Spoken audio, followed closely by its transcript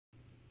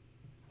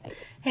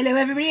Hello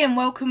everybody and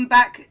welcome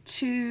back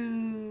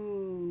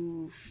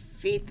to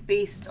Feed the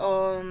Beast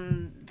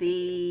on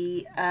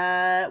the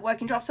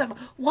Working Draft server.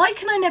 Why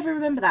can I never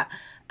remember that?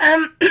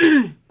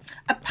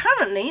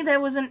 Apparently there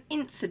was an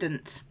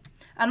incident,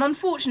 an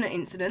unfortunate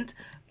incident,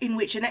 in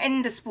which an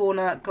ender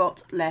spawner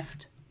got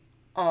left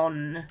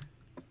on.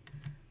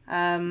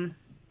 I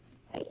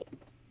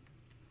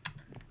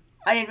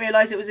didn't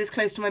realise it was this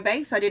close to my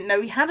base. I didn't know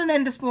we had an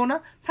ender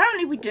spawner.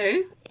 Apparently we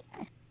do.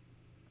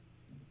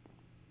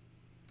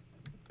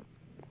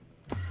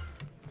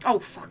 Oh,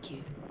 fuck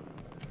you.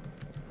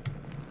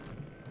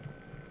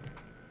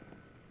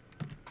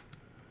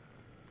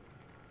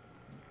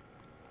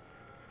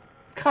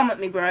 Come at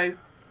me, bro.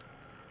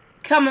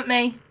 Come at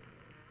me.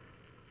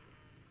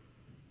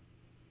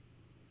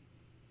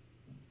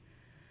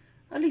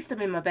 At least I'm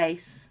in my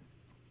base.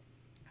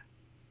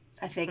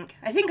 I think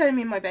I'm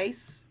in my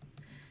base.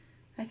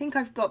 I think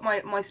I've got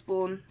my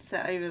spawn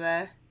set over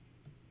there.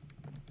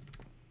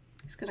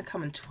 It's going to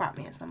come and twat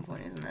me at some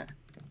point, isn't it?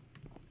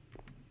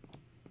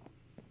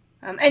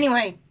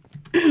 Anyway,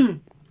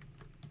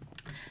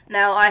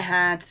 now I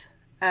had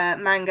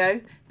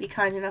Mango be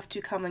kind enough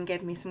to come and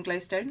give me some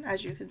glowstone,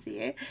 as you can see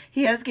here.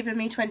 He has given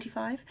me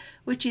 25,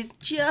 which is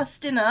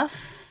just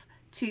enough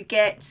to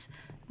get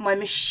my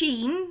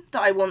machine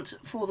that I want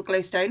for the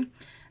glowstone,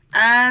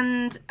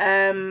 and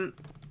a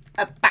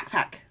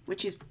backpack,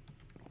 which is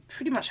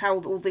pretty much how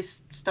all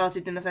this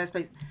started in the first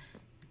place.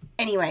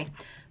 Anyway,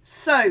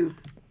 so,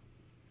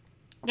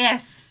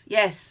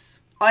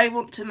 yes, I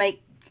want to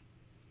make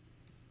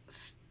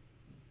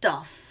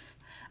stuff.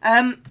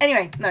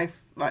 Anyway, no,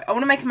 right, I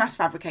want to make a mass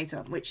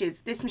fabricator, which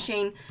is this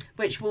machine,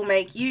 which will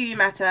make UU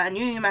matter, and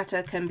UU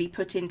matter can be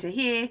put into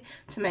here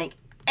to make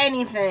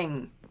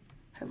anything.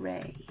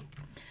 Hooray.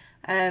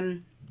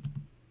 I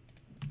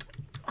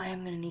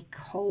am going to need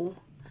coal.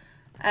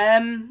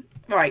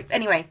 Right,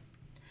 anyway,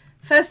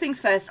 first things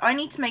first, I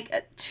need to make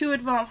 2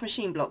 advanced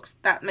machine blocks.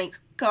 That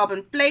makes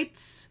carbon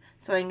plates,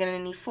 so I'm going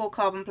to need 4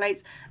 carbon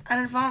plates, and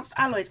advanced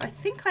alloys. I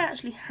think I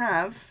actually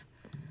have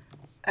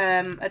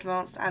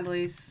advanced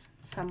alloys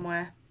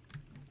somewhere.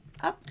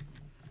 Up.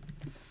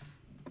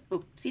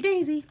 Oopsie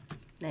daisy.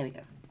 There we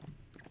go.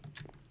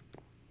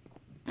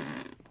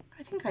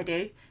 I think I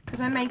do,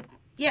 because I made,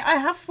 yeah, I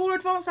have 4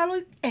 advanced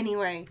alloys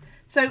anyway.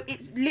 So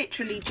it's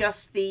literally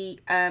just the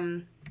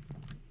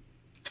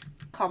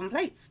carbon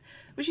plates,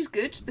 which is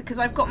good because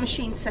I've got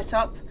machines set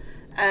up.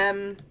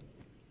 I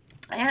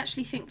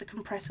actually think the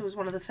compressor was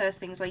one of the first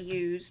things I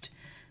used.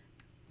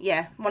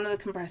 Yeah, one of the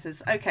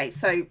compressors. Okay,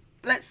 so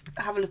let's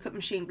have a look at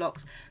machine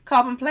blocks.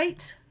 Carbon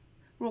plate,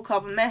 raw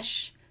carbon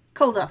mesh,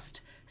 coal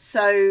dust.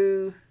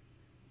 So,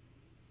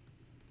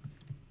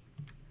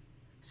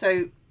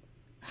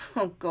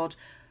 oh god,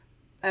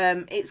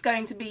 it's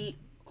going to be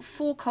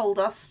 4 coal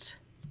dust.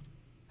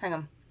 Hang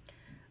on.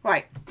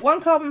 Right,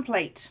 1 carbon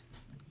plate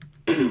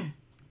and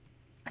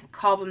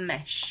carbon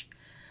mesh.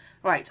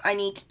 Right, I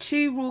need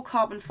 2 raw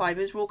carbon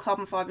fibres. Raw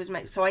carbon fibres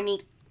make, so I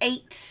need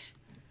 8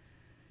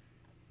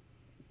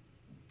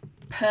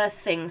 per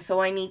thing, so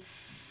I need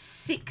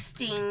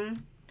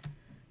 16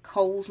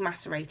 coals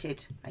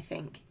macerated, I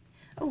think.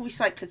 Oh,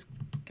 recycler's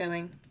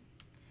going.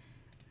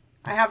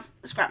 I have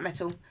scrap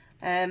metal.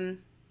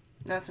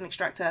 That's an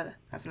extractor.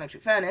 That's an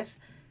electric furnace.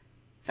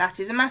 That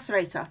is a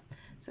macerator.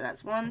 So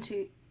that's 1,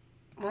 2,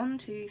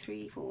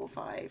 3, 4,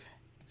 5,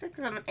 6,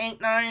 7,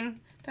 8, 9,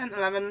 10,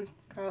 11,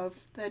 12,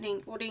 13,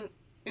 14,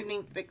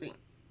 15, 16.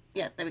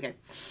 Yeah, there we go.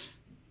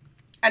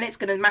 And it's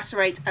going to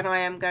macerate, and I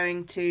am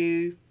going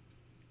to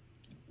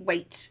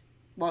wait.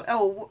 Well,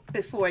 oh,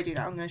 before I do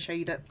that, I'm going to show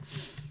you that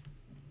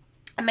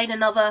I made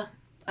another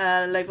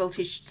low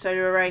voltage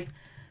solar array,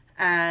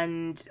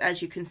 and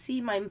as you can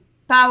see, my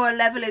power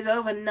level is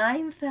over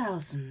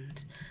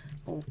 9,000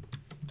 or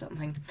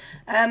something.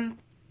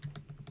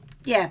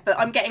 Yeah, but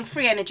I'm getting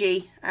free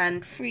energy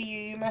and free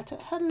UU matter.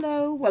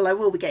 Hello. Well, I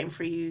will be getting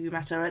free UU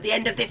matter at the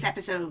end of this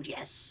episode.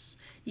 Yes.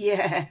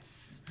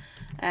 Yes.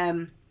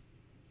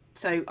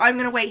 So I'm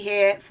going to wait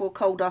here for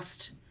coal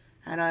dust,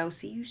 and I will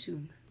see you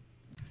soon.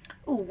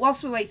 Oh,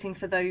 whilst we're waiting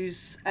for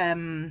those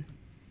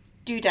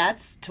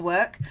doodads to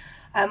work,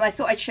 I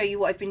thought I'd show you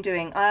what I've been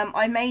doing.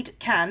 I made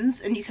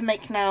cans, and you can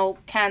make now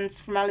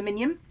cans from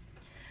aluminium.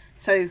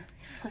 So,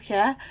 fuck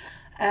yeah.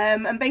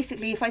 And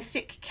basically, if I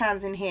stick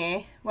cans in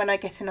here, when I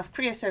get enough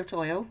creosote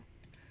oil,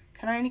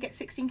 can I only get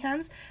 16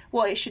 cans?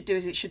 What it should do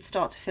is it should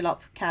start to fill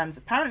up cans.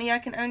 Apparently, I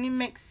can only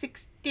make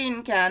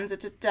 16 cans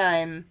at a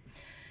time.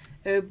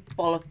 Oh,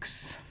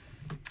 bollocks.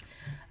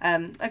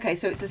 Okay,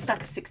 so it's a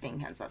stack of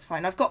 16 cans, that's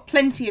fine. I've got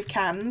plenty of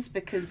cans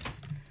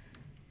because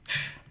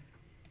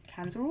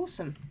cans are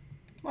awesome.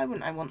 Why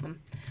wouldn't I want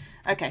them?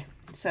 Okay,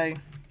 so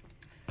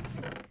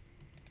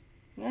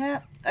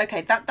yeah,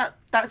 okay,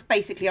 that's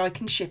basically, I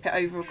can ship it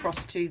over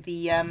across to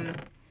the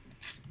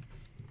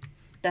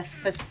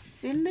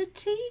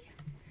facility?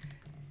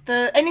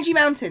 The Energy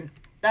Mountain.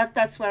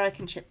 That's where I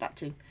can ship that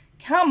to.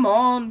 Come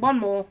on, one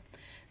more.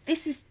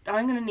 This is,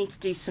 I'm going to need to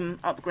do some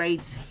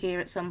upgrades here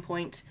at some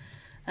point.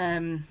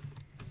 When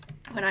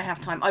I have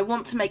time. I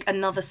want to make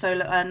another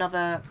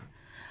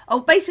Oh,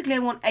 basically I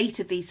want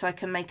 8 of these so I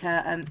can make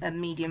a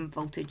medium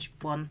voltage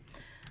one.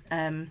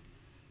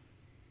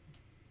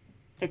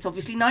 It's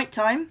obviously night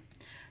time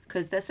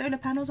because the solar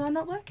panels are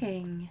not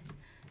working.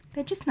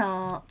 They're just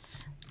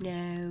not.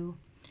 No.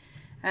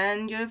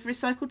 And you've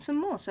recycled some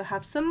more, so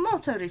have some more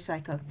to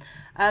recycle.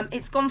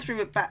 It's gone through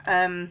about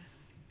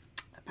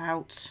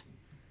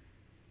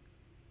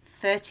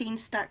 13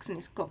 stacks and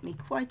it's got me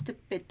quite a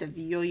bit of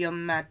yo-yo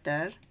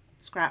matter.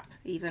 Scrap,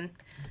 even.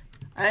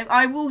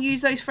 I will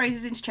use those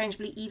phrases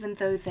interchangeably, even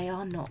though they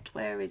are not.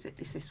 Where is it?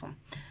 It's this one.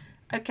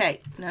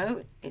 Okay,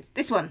 no, it's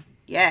this one.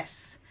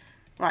 Yes.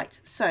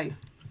 Right, so,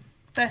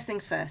 first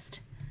things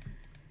first.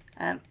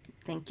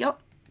 Think,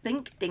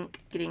 dink,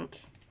 gidink,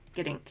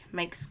 gidink.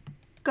 Makes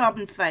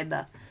carbon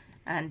fibre.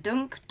 And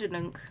dunk,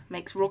 dunk,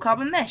 makes raw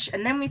carbon mesh.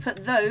 And then we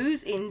put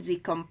those in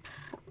the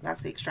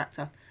that's the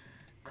extractor.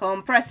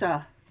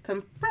 Compressor.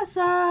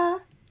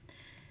 Compressor.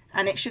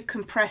 And it should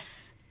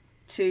compress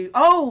to...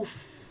 Oh,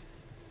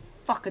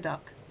 fuck a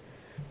duck.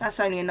 That's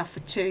only enough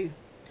for 2.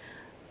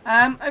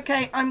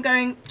 Okay, I'm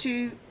going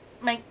to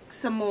make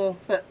some more.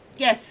 But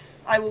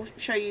yes, I will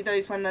show you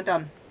those when they're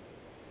done.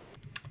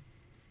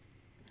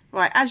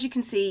 Right, as you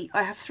can see,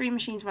 I have 3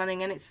 machines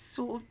running and it's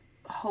sort of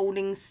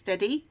holding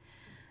steady.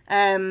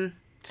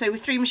 So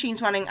with 3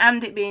 machines running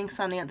and it being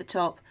sunny at the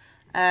top,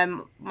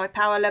 my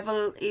power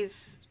level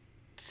is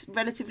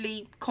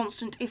relatively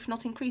constant, if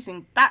not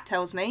increasing. That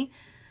tells me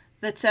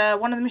that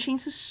one of the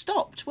machines has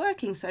stopped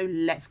working, so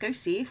let's go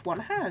see if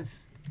one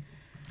has.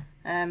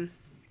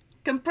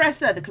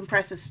 Compressor, the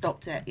compressor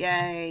stopped it,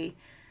 yay.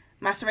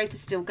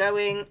 Macerator's still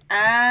going,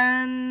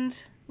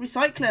 and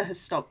recycler has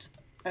stopped.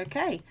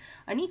 Okay,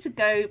 I need to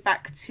go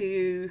back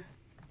to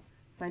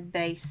my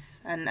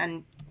base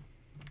and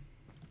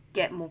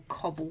get more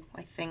cobble,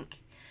 I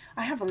think.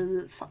 I have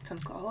a fuck ton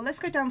of cobble. Oh, let's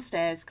go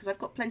downstairs, because I've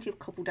got plenty of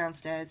cobble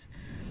downstairs.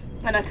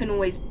 And I can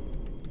always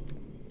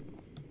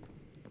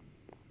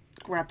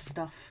grab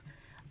stuff.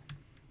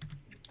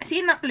 See,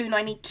 in that balloon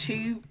I need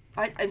 2...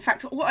 in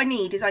fact, what I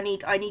need is I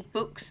need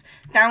books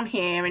down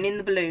here and in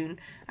the balloon.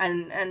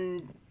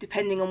 And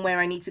depending on where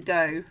I need to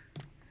go.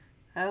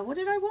 What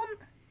did I want?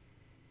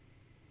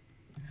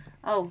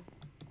 Oh.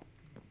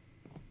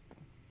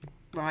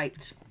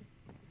 Right.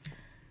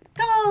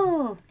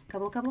 Cobble!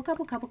 Cobble, cobble,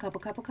 cobble, cobble, cobble,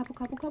 cobble, cobble,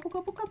 cobble, cobble,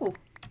 cobble, cobble.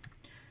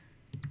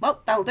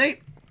 Well, that'll do.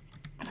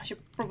 I should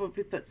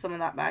probably put some of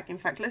that back. In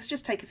fact, let's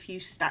just take a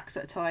few stacks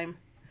at a time.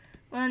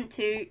 1,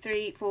 2,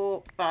 3,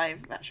 4,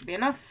 5. That should be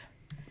enough.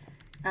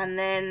 And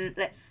then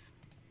let's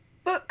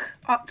book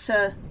up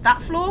to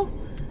that floor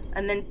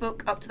and then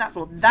book up to that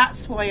floor.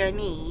 That's why I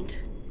need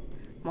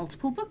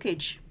multiple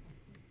bookage.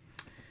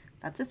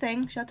 That's a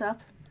thing. Shut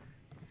up.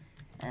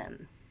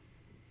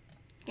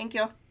 Thank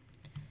you.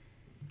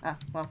 Ah,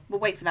 well, we'll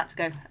wait for that to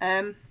go.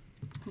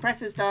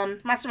 Compressor's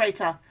done.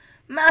 Macerator.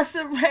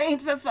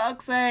 Macerate, for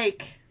fuck's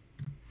sake.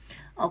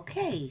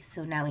 Okay,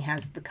 so now he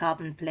has the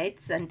carbon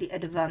plates and the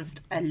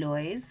advanced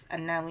alloys.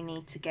 And now we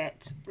need to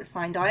get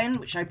refined iron,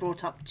 which I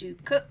brought up to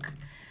cook.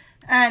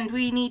 And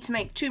we need to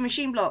make 2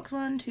 machine blocks.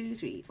 1, 2,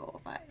 3, 4,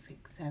 5,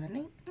 6,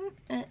 7,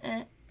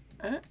 8.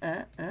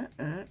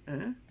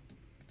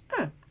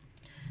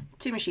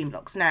 2 machine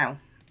blocks. Now,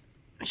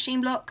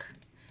 machine block,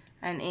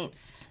 and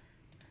it's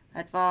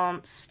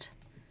advanced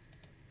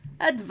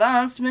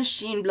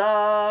machine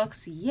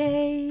blocks.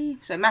 Yay!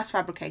 So mass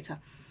fabricator.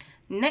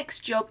 Next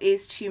job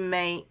is to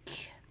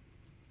make,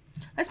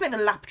 let's make the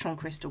Laptron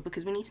crystal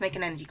because we need to make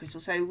an energy crystal.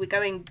 So we're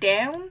going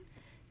down,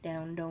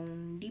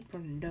 deeper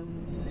and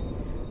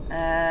down.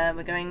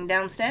 We're going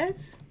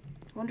downstairs.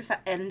 I wonder if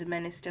that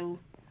Enderman is still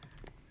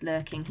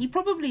lurking. He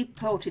probably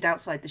ported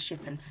outside the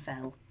ship and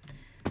fell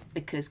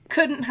because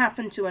couldn't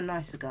happen to a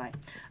nicer guy.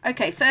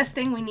 Okay, first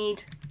thing we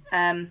need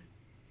a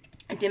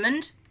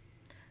diamond.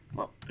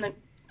 Well, no,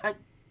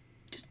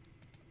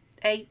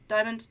 a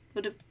diamond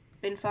would have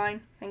been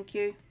fine. Thank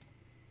you.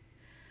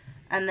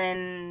 And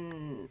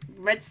then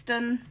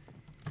redstone.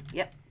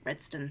 Yep,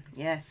 redstone.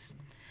 Yes.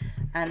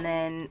 And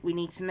then we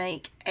need to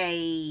make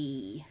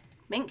a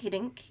dink.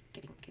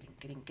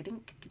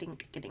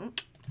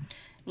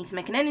 Need to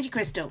make an energy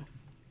crystal.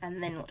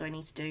 And then what do I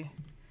need to do?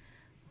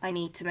 I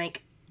need to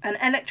make an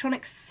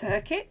electronic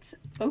circuit.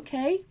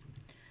 Okay.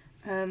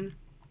 Oh,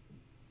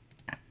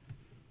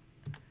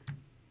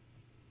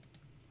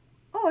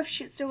 I've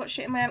still got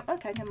shit in my...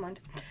 Okay, never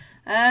mind.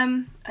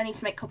 I need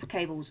to make copper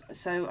cables.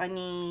 So I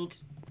need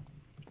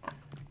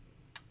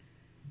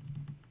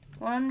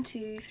 1,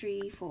 2,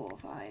 3, 4,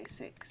 5,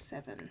 6,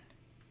 7.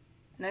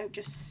 No,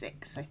 just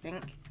 6, I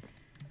think.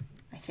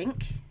 I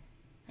think.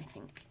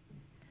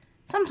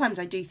 Sometimes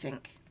I do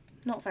think.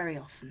 Not very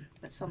often,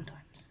 but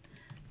sometimes.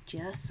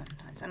 Just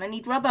sometimes. And I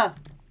need rubber.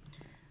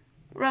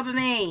 Rubber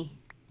me.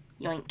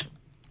 Yoink.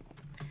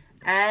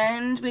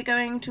 And we're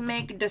going to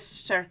make the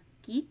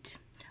circuit.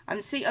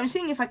 I'm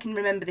seeing if I can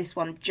remember this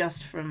one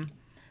just from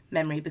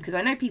memory, because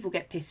I know people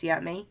get pissy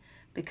at me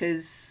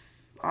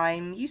because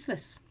I'm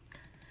useless.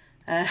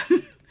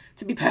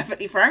 To be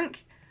perfectly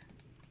frank.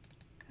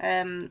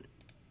 Gunk.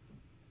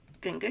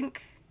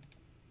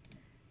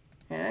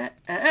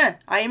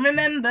 I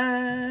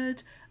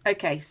remembered.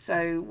 Okay,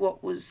 so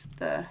what was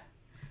the...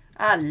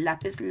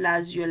 lapis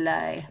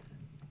lazuli.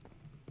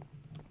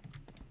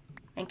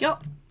 Thank you.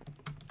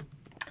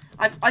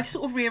 I've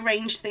sort of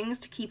rearranged things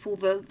to keep all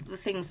the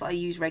things that I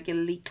use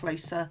regularly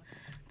closer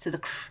to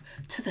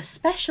the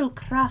special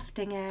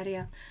crafting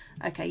area.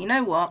 Okay, you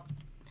know what?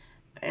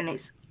 And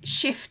it's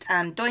shift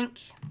and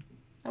doink.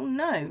 Oh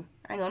no,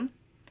 hang on.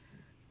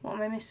 What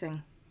am I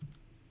missing?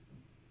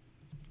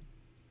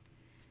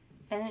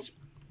 Energy.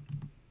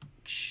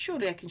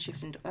 Surely I can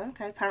shift and...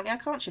 Okay, apparently I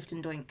can't shift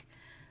and doink.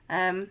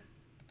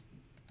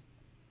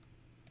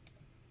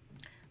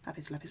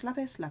 Lapis, lapis,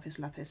 lapis, lapis,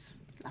 lapis,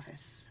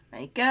 lapis.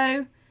 There you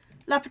go.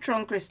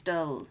 Lapitron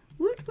crystal.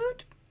 Woot,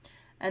 woot.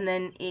 And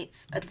then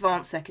it's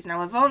advanced circuits.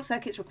 Now, advanced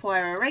circuits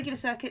require a regular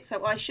circuit,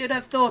 so I should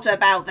have thought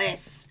about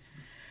this.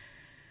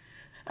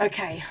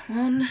 Okay,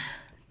 1,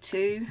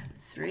 2,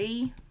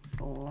 3,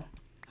 4,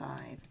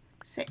 5,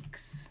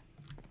 6.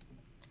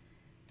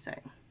 So...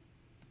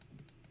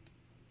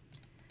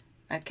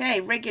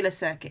 Okay, regular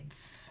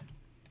circuits.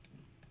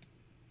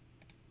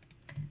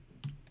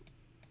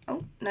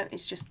 Oh, no,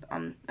 it's just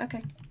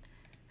okay.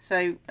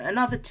 So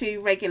another 2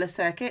 regular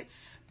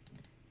circuits.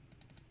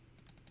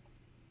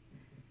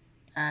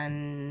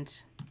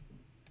 And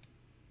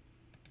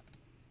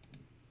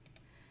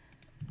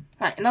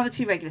right, another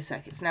 2 regular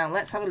circuits. Now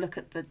let's have a look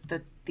at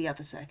the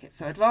other circuits.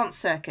 So advanced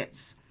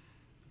circuits.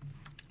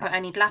 Right, I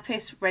need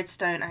lapis,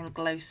 redstone, and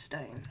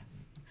glowstone.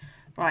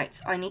 Right,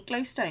 I need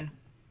glowstone.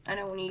 I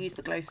don't want to use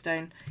the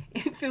glowstone.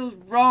 It feels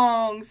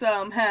wrong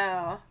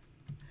somehow.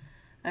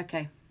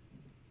 Okay.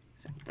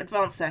 So,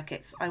 advanced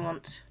circuits. I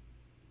want...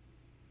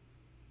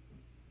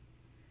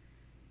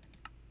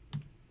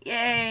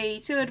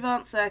 Yay! 2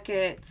 advanced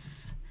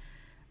circuits.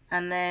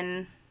 And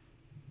then...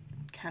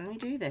 Can we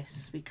do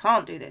this? We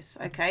can't do this.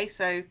 Okay,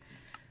 so...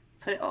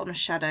 Put it on a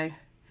shadow.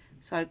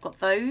 So I've got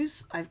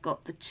those. I've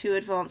got the 2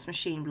 advanced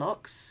machine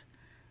blocks.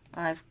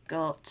 I've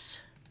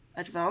got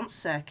advanced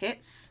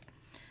circuits.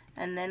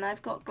 And then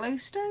I've got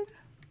glowstone.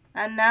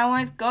 And now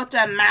I've got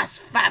a mass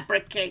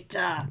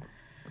fabricator.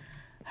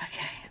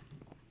 Okay.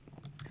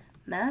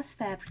 Mass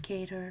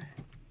fabricator.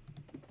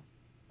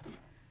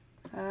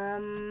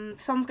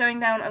 Sun's going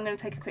down. I'm going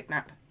to take a quick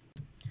nap.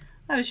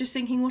 I was just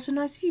thinking what a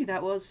nice view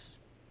that was.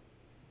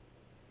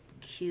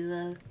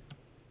 Cool.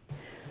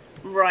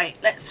 Right,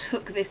 let's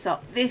hook this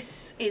up.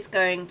 This is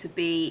going to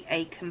be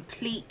a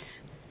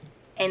complete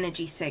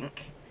energy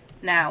sink.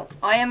 Now,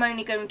 I am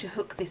only going to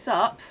hook this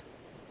up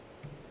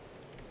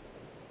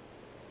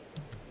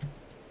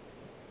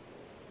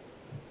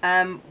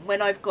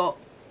when I've got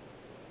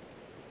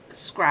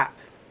scrap.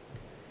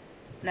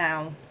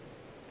 Now,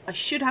 I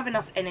should have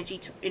enough energy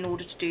in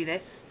order to do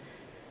this.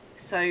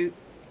 So,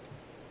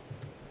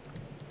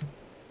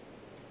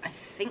 I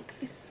think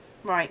this...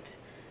 Right.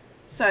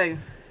 So,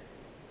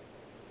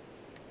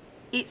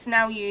 it's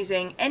now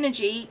using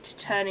energy to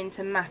turn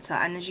into matter.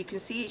 And as you can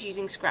see, it's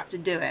using scrap to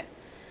do it.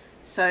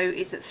 So,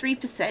 it's at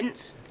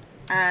 3%.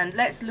 And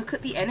let's look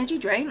at the energy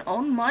drain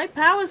on my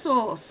power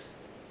source.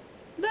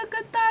 Look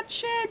at that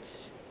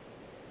shit.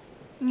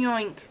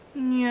 Yoink.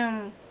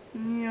 Yoink.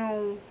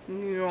 Yoink.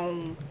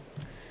 Yoink.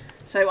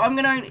 So I'm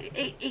gonna.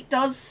 It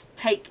does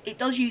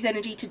use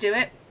energy to do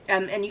it,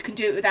 and you can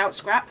do it without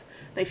scrap.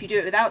 But if you do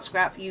it without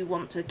scrap, you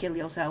want to kill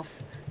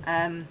yourself.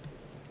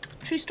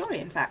 True story,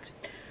 in fact.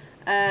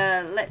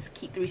 Let's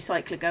keep the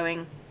recycler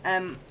going.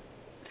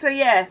 So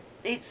yeah,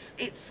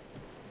 it's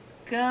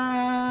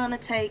gonna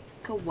take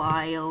a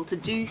while to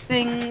do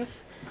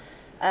things.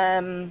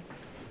 So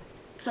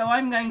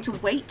I'm going to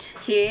wait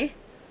here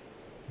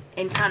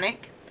in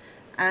panic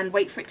and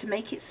wait for it to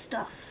make its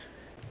stuff.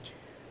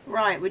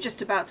 Right, we're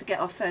just about to get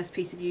our first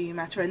piece of UU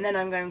matter, and then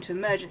I'm going to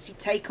emergency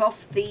take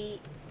off the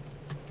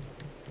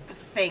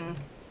thing.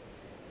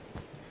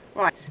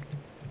 Right.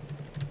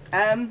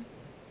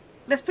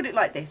 Let's put it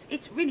like this.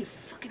 It's really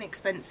fucking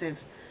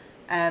expensive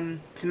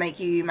to make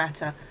UU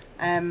matter.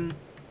 I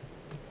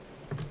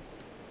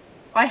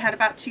had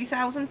about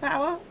 2,000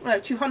 power, no,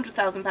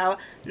 200,000 power.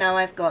 Now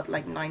I've got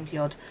like 90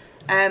 odd.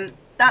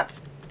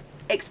 That's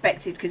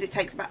expected because it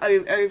takes about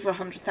over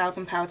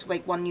 100,000 power to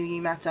make 1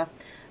 UU matter.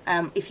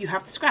 If you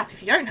have the scrap.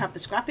 If you don't have the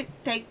scrap, it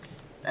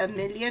takes 1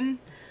 million.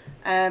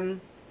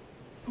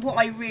 What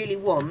I really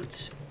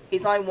want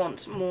is I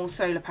want more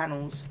solar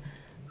panels,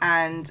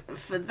 and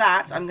for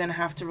that I'm going to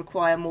have to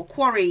require more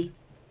quarry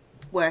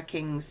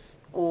workings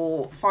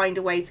or find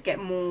a way to get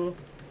more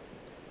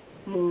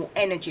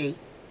energy,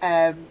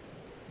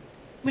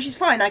 which is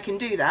fine. I can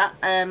do that.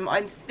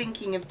 I'm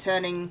thinking of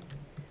turning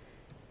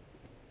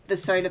the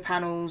solar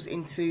panels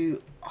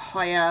into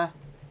higher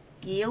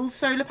yield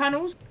solar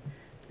panels.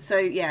 So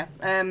yeah,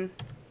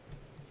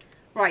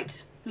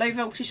 right, low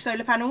voltage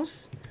solar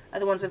panels are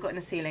the ones I've got in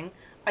the ceiling.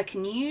 I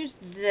can use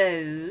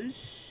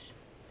those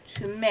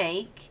to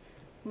make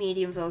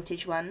medium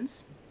voltage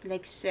ones,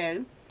 like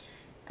so,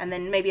 and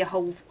then maybe a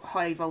whole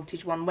high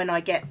voltage one when I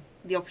get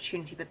the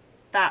opportunity, but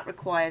that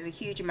requires a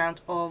huge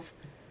amount of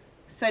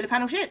solar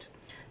panel shit.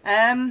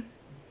 I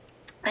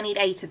need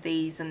 8 of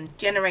these, and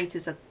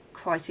generators are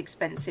quite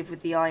expensive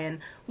with the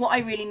iron. What I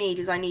really need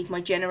is I need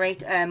my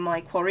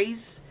my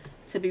quarries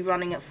to be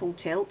running at full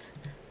tilt.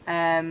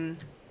 I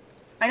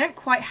don't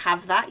quite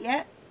have that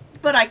yet,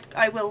 but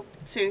I will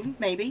soon,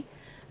 maybe.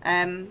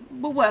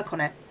 We'll work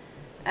on it.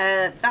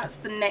 That's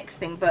the next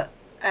thing, but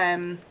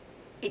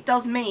it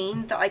does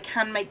mean that I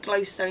can make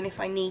glowstone if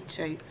I need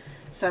to,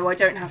 so I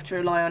don't have to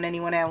rely on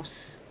anyone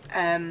else.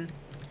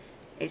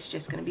 It's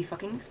just going to be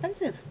fucking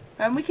expensive,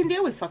 and we can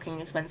deal with fucking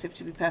expensive,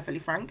 to be perfectly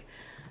frank.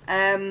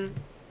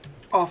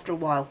 After a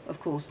while, of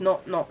course,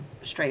 not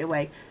straight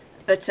away.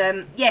 But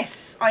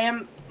yes, I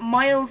am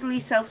mildly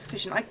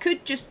self-sufficient. I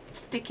could just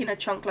stick in a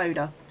chunk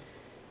loader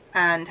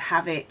and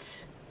have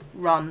it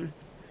run.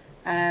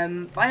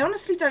 But I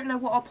honestly don't know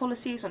what our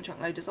policy is on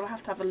chunk loaders. I'll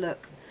have to have a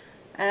look.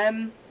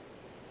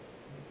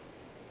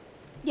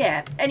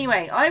 Yeah,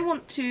 anyway, I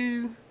want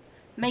to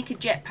make a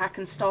jetpack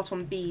and start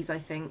on bees, I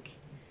think.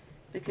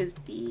 Because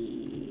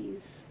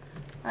bees...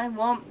 I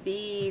want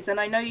bees, and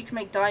I know you can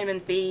make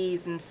diamond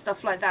bees and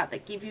stuff like that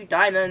that give you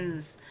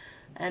diamonds,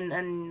 and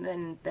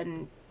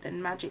then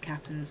magic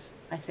happens.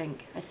 I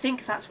think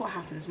that's what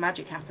happens.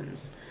 Magic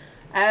happens.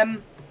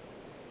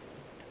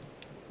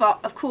 But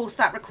of course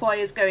that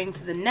requires going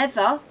to the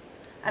Nether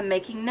and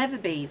making Nether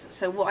bees.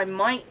 So what I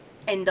might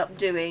end up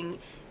doing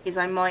is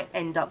I might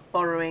end up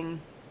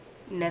borrowing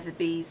Nether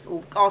bees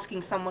or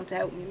asking someone to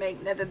help me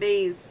make Nether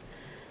bees.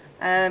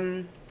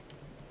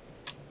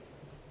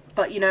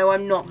 But, you know,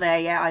 I'm not there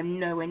yet. I'm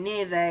nowhere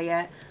near there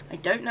yet. I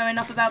don't know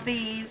enough about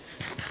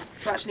bees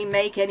to actually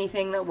make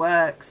anything that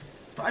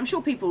works. But I'm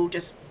sure people will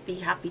just be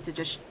happy to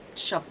just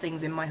shove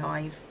things in my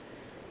hive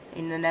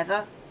in the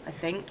Nether, I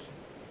think.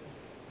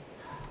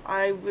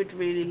 I would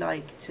really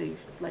like to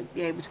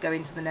be able to go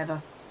into the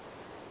Nether.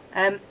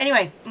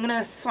 Anyway, I'm going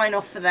to sign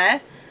off for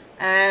there.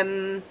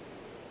 And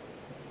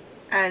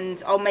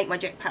I'll make my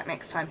jetpack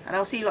next time. And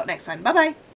I'll see you lot next time. Bye-bye.